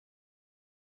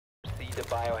the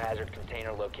biohazard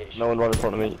container location. No one right in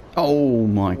front of me. Oh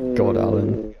my god,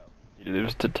 Alan. He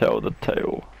lives to tell the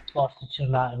tale. Nice to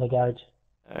chill out in the garage.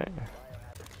 Hey.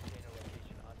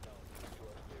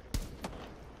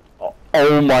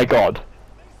 Oh my god.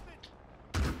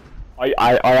 I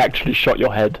actually shot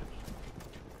your head.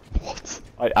 What?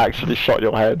 I actually shot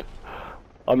your head.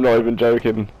 I'm not even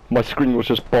joking. My screen was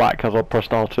just black as I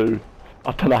pressed R2.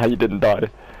 I don't know how you didn't die.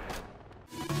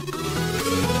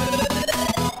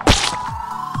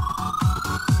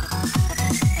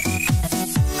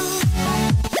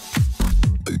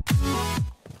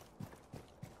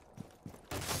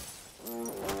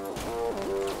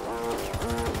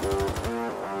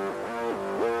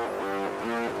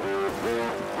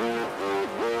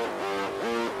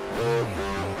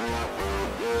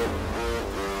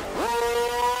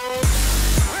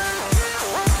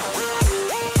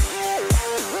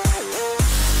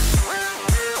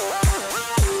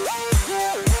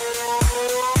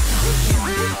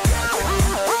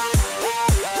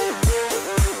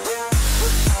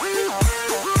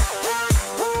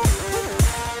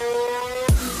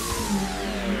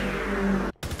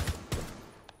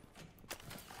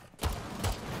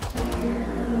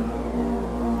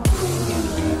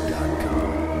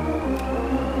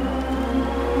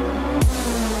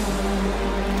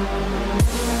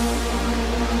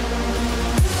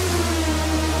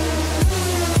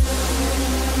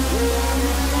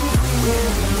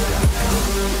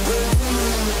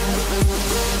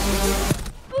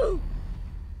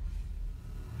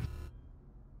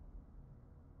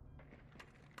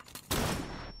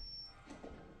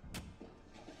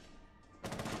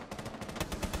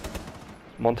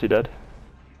 Monty dead.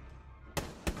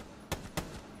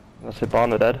 I say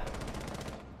Barner dead.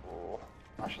 Oh,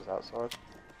 Ash is outside.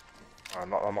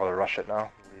 I'm not gonna rush it now.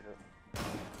 Leave it.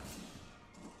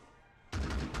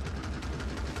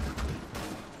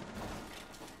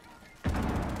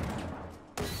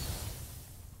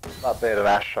 That bit of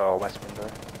Ash west window.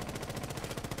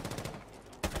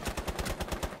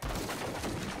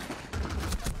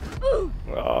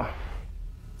 Ah.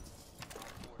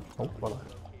 Oh, well.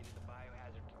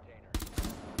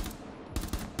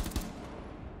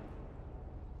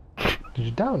 Did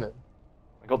you down it?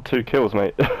 I got 2 kills,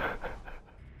 mate. It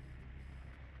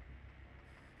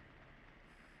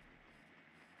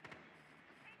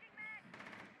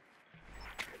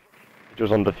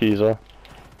was on diffuser.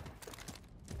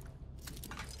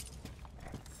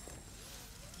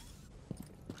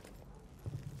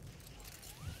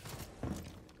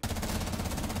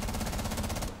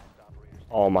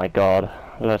 Oh my god,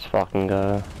 let's fucking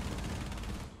go.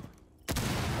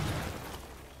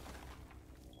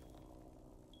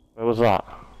 Where was that?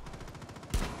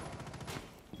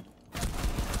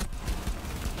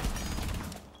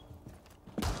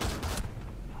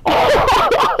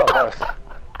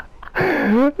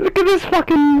 Look at this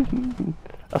fucking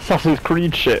Assassin's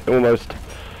Creed shit, almost.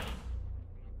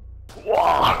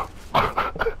 Wow.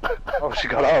 Oh, she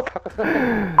got up.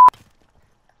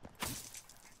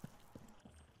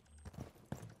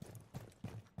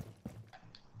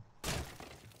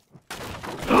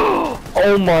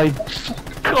 Oh my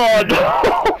god!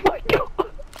 Oh my god!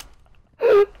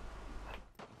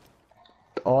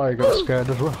 I got scared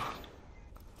as well.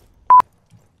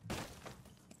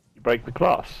 You break the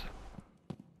glass?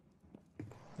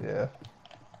 Yeah.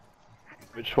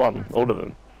 Which one? All of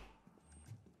them?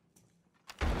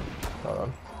 Hold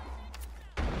on.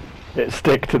 It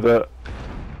stick to the...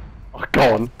 Oh,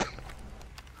 go on.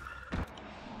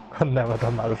 I've never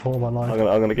done that before in my life.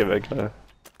 I'm gonna give it a go.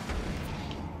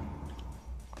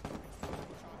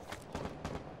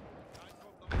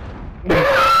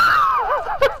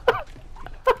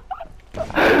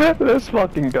 Let's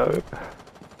fucking go.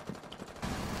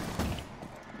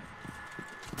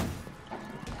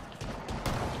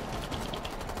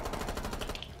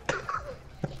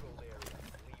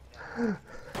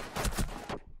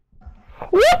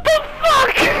 What the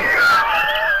fuck?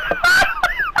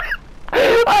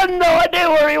 I had no idea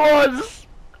where he was.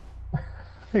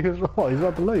 He was what? He's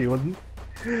right below you, wasn't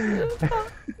he?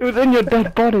 It was in your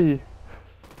dead body.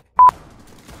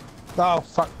 Oh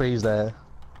fuck me, he's there.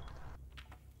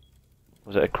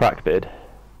 Was it a crack bid?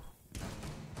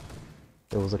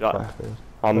 It was a Yeah. crack bid.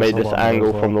 I made this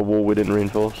angle from the wall we didn't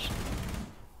reinforce.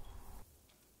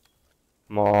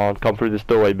 Come on, come through this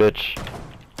doorway, bitch.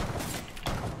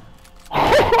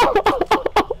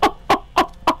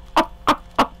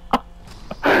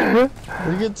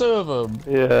 You get 2 of them.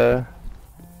 Yeah.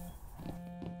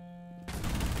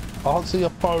 Answer your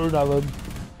phone, Alan.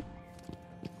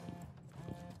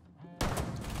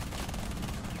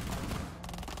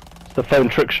 It's the phone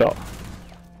trick shot.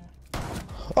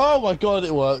 Oh my god,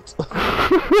 it worked.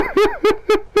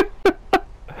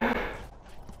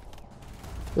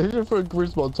 He just threw a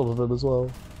Grisma on top of him as well.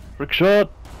 Trick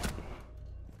shot!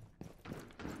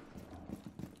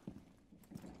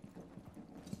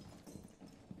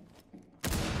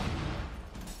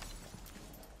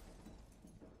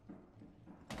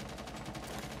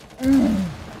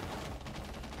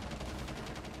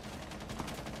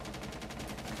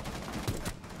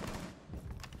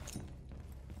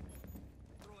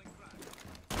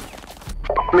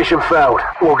 Mission failed.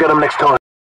 We'll get them next time.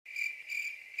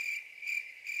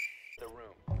 The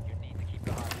room. You need to keep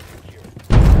the hostage secure.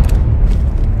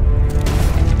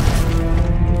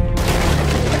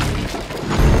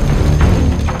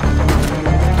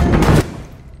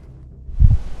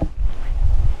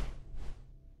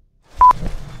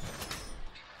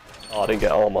 Oh, I didn't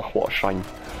get armor. What a shame.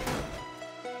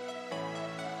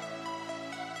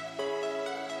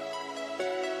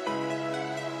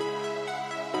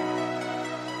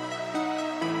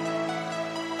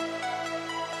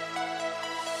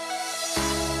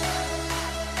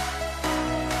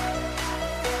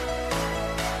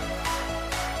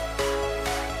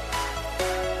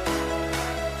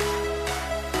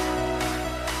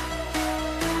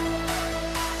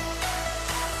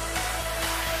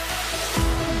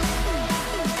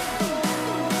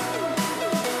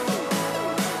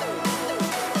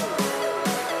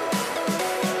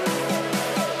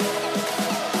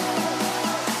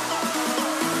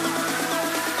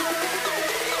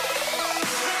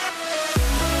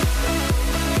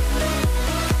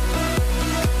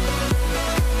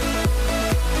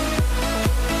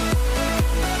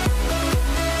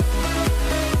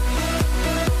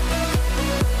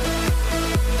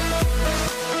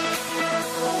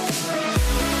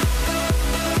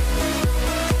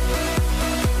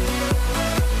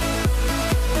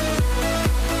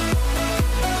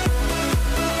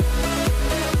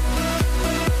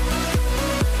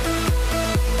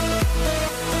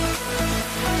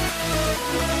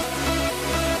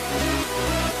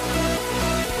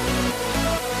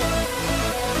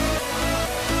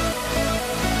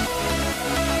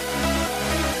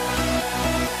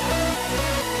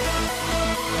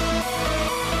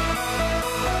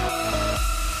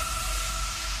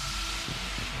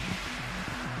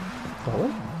 Oh,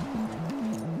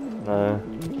 No.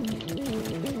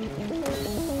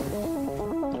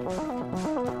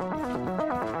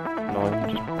 No, I'm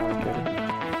just barricaded.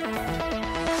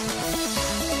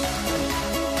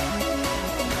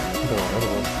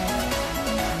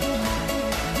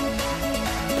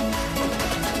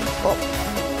 oh.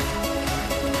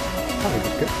 That was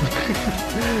good.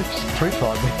 Just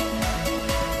pre-fired me.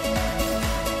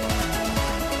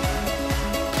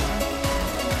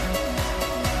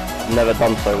 Never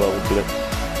done so well with Blitz.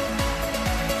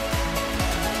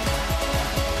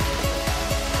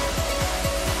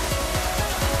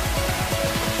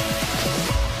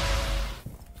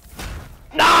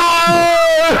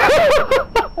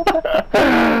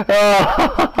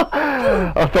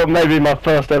 I thought maybe my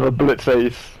first ever Blitz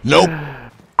ace. Nope.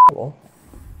 Oh,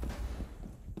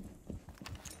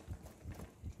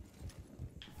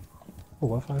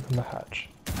 what if I open the hatch?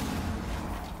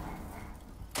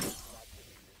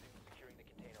 Securing the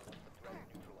container once the threat is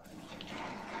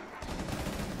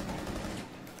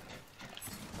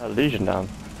neutralized. Legion down.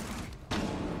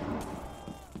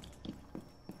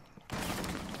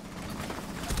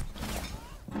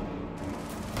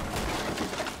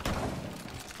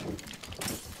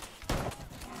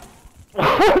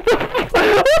 What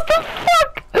the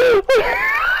fuck?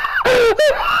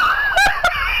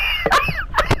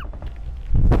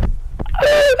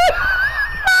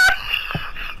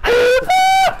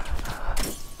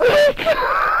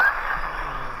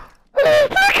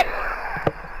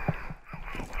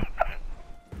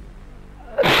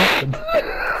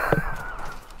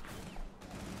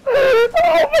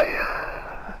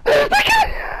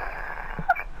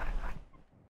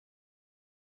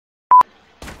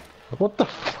 What the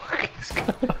fuck is going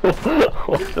on?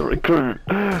 What's the recruit?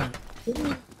 Why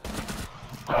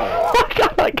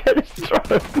can't I get this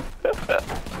drone?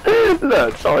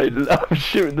 Look, sorry, I'm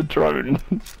shooting the drone.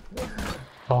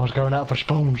 I was going out for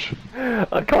sponge.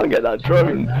 I can't get that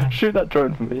drone. Shoot that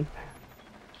drone for me.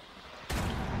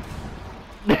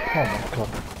 Oh my god.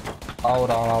 Hold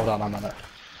on a minute.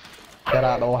 Get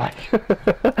out of the way.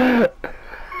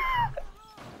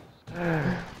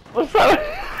 What's that?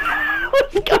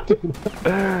 What's going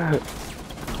on?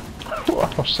 What?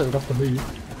 I was setting up the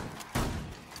move.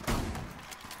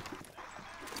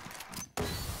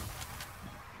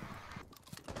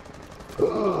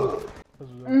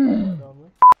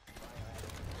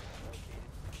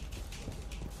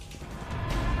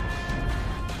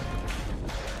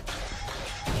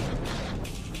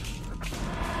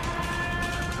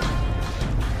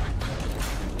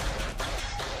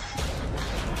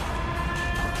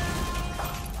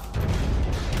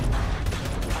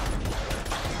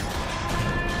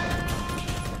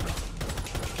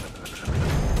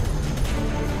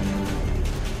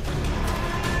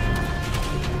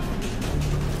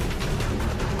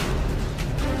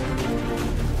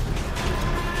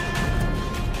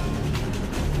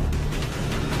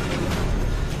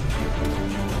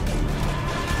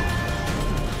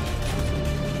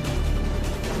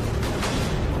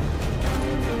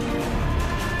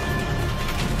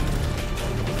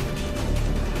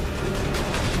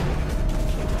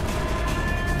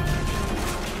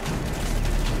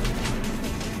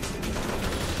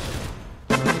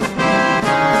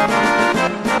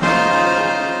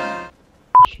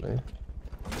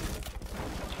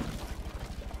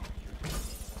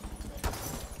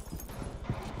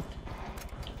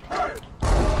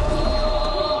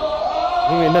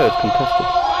 I don't even know it's contested.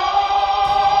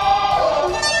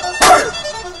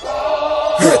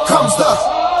 Here comes the,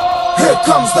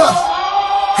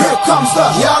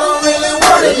 y'all don't really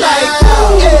want it like,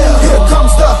 yeah. Here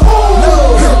comes the,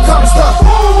 here comes the,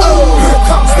 y'all don't really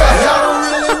want it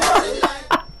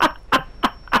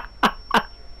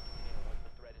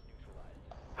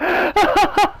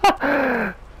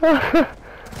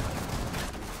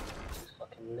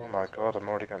like. Oh my god, I'm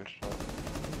already getting shot.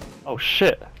 Oh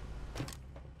shit!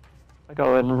 I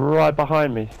got in right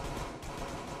behind me.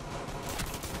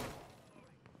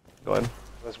 Go in.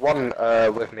 There's one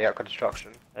with me at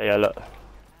construction. Hey, yeah, look.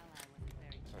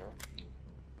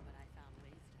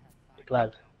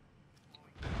 Glad.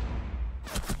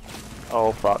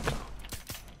 Oh fuck.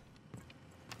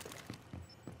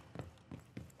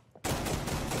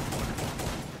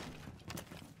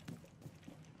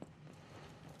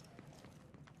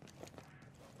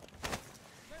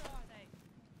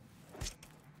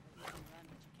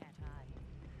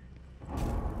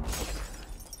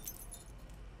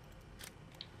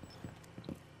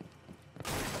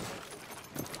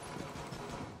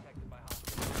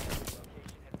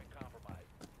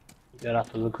 You're gonna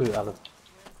have to recruit Alan.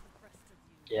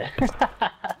 Yeah.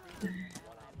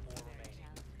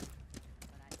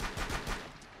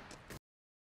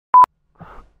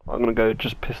 I'm gonna go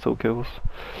just pistol kills.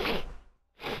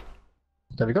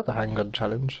 Have you got the handgun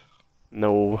challenge?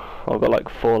 No, I've got like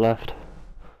 4 left.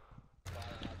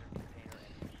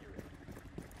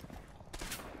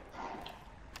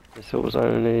 This was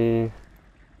only...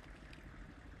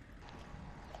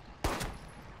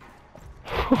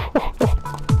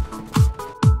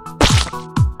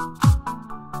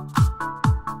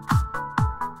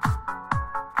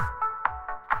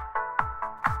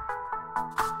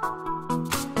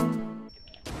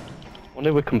 I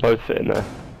wonder if we can both fit in there.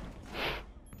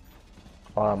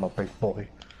 I'm a big boy.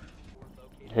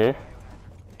 Here?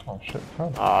 Oh shit,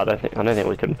 oh. Ah, I don't think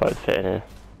we can both fit in here.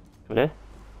 Come in here?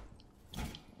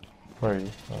 Where are you?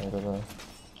 Oh, I don't know.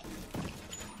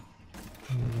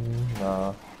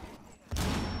 Nah.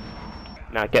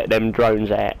 Now get them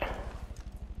drones out.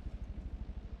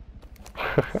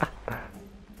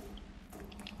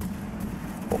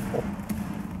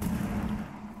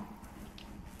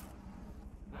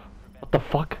 What the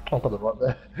fuck? I'll put them right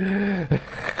there.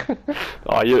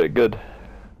 Oh, you look good.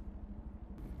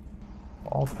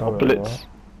 I'll do Oh, it, Blitz. alright.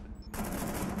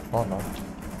 Oh no.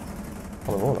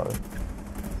 Oh, they're all though.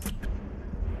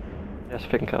 Yes,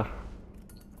 thinker.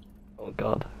 Oh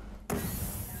god.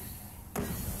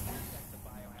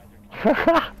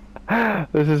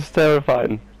 This is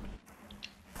terrifying.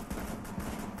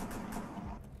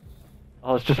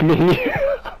 Oh, it's just me and you.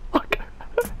 Fuck.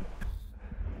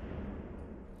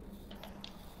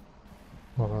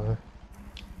 Oh no. Is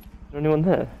there anyone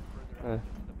there? No.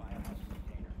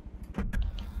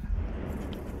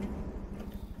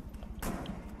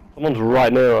 Someone's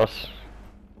right near us.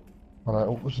 Oh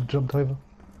no, oh, just jumped over.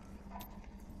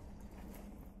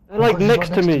 They're like Oh, he's next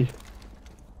right to next me.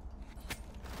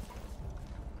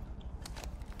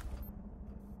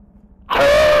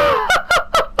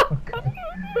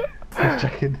 Just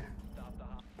checking.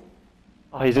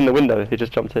 Oh, he's in the window. He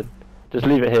just jumped in. Just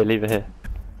leave it here. Leave it here.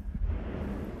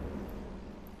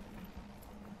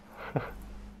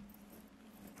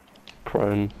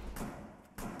 Prone.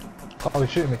 Oh, he's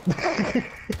shooting me.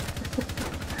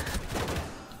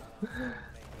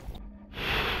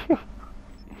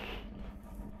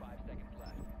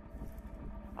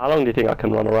 How long do you think I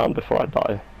can run around before I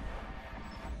die?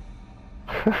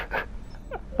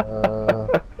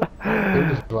 He'll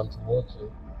just run towards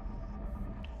you.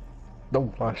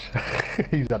 No, flash.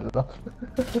 He's had enough.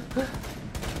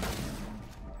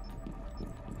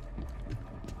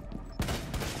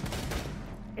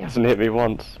 He hasn't hit me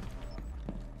once.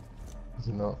 Is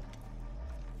he not?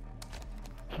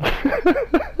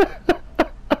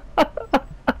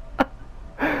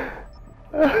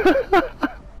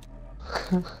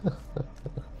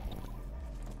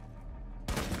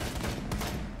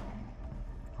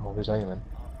 Oh, he's aiming.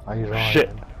 Oh, he's right. Shit.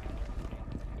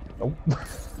 Oh.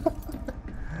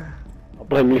 I'll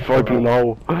blame you for opening the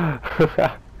hole.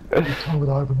 He's told me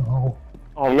to open the hole.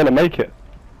 Oh, I'm gonna make it.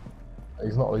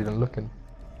 He's not even looking.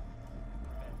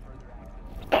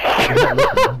 He's not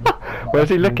looking. Where's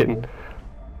he looking?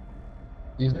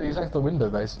 He's next to the window,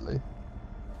 basically.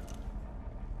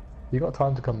 You got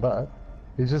time to come back.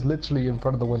 He's just literally in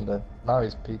front of the window. Now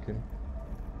he's peeking.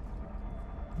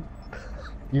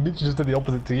 You literally just did the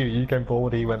opposite to you. You came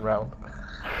forward, he went round.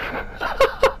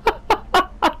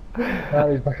 Now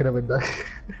he's back in the window.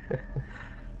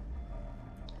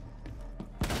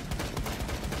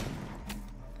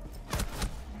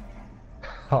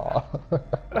 Oh.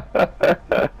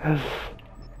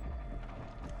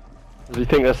 Do you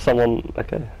think there's someone?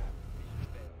 Okay.